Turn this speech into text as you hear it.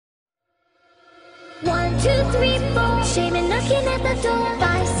1, 2, 3, 4. Shame and knocking at the door.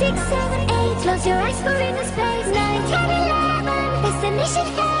 5, 6, 7, 8. Close your eyes for inner space. 9, 10, 11. Destination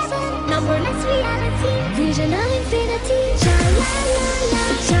heaven. Numberless reality. Vision of infinity. Sha la la la.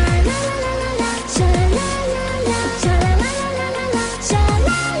 Sha la la la la la. Sha la la la. Sha la la la la la. Sha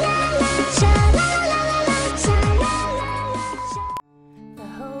la la la. Sha la la la la. Sha la la la. The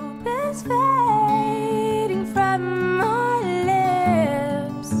hope is fading from my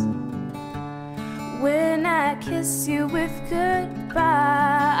lips when I kiss you with goodbye,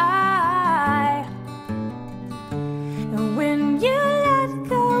 and when you let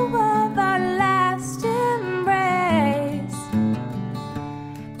go of our last embrace,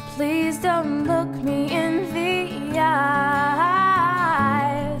 please don't look me in the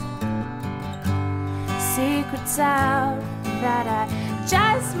eye. Secrets out that I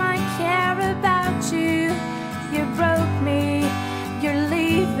just might care about you. You broke me, you're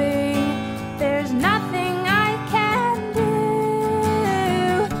leaving. There's nothing I can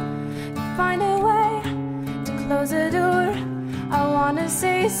do. Find a way to close the door. I wanna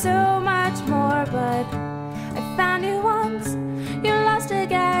say so much more, but I found you once, you're lost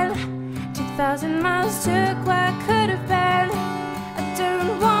again. 2,000 miles took what could have been. I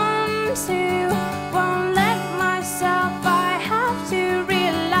don't want to, won't let myself. I have to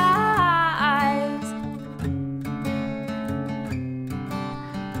realize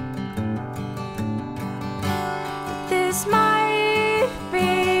that this might